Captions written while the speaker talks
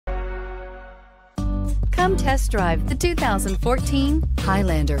Come test drive the 2014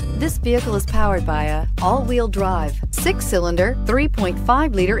 Highlander. This vehicle is powered by a all-wheel drive, 6-cylinder,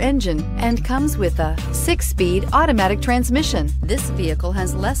 3.5-liter engine and comes with a 6-speed automatic transmission. This vehicle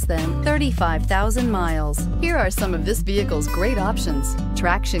has less than 35,000 miles. Here are some of this vehicle's great options: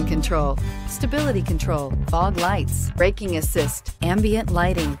 traction control, stability control, fog lights, braking assist, ambient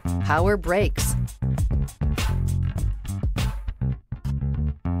lighting, power brakes.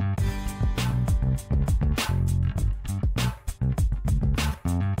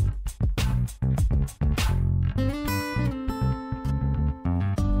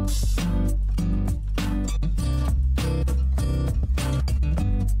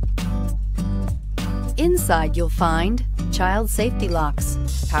 Inside you'll find child safety locks,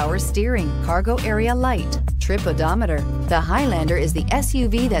 power steering, cargo area light, trip odometer. The Highlander is the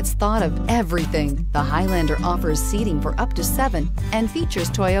SUV that's thought of everything. The Highlander offers seating for up to 7 and features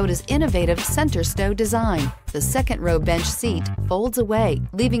Toyota's innovative center stow design. The second-row bench seat folds away,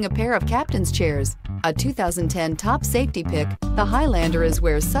 leaving a pair of captain's chairs. A 2010 top safety pick, the Highlander is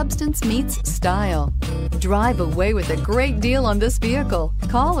where substance meets style. Drive away with a great deal on this vehicle.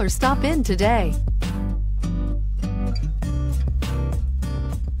 Call or stop in today.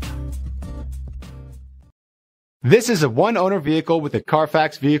 This is a one-owner vehicle with a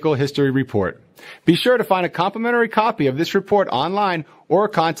Carfax Vehicle History Report. Be sure to find a complimentary copy of this report online or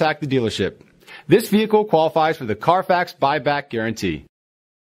contact the dealership. This vehicle qualifies for the Carfax Buyback Guarantee.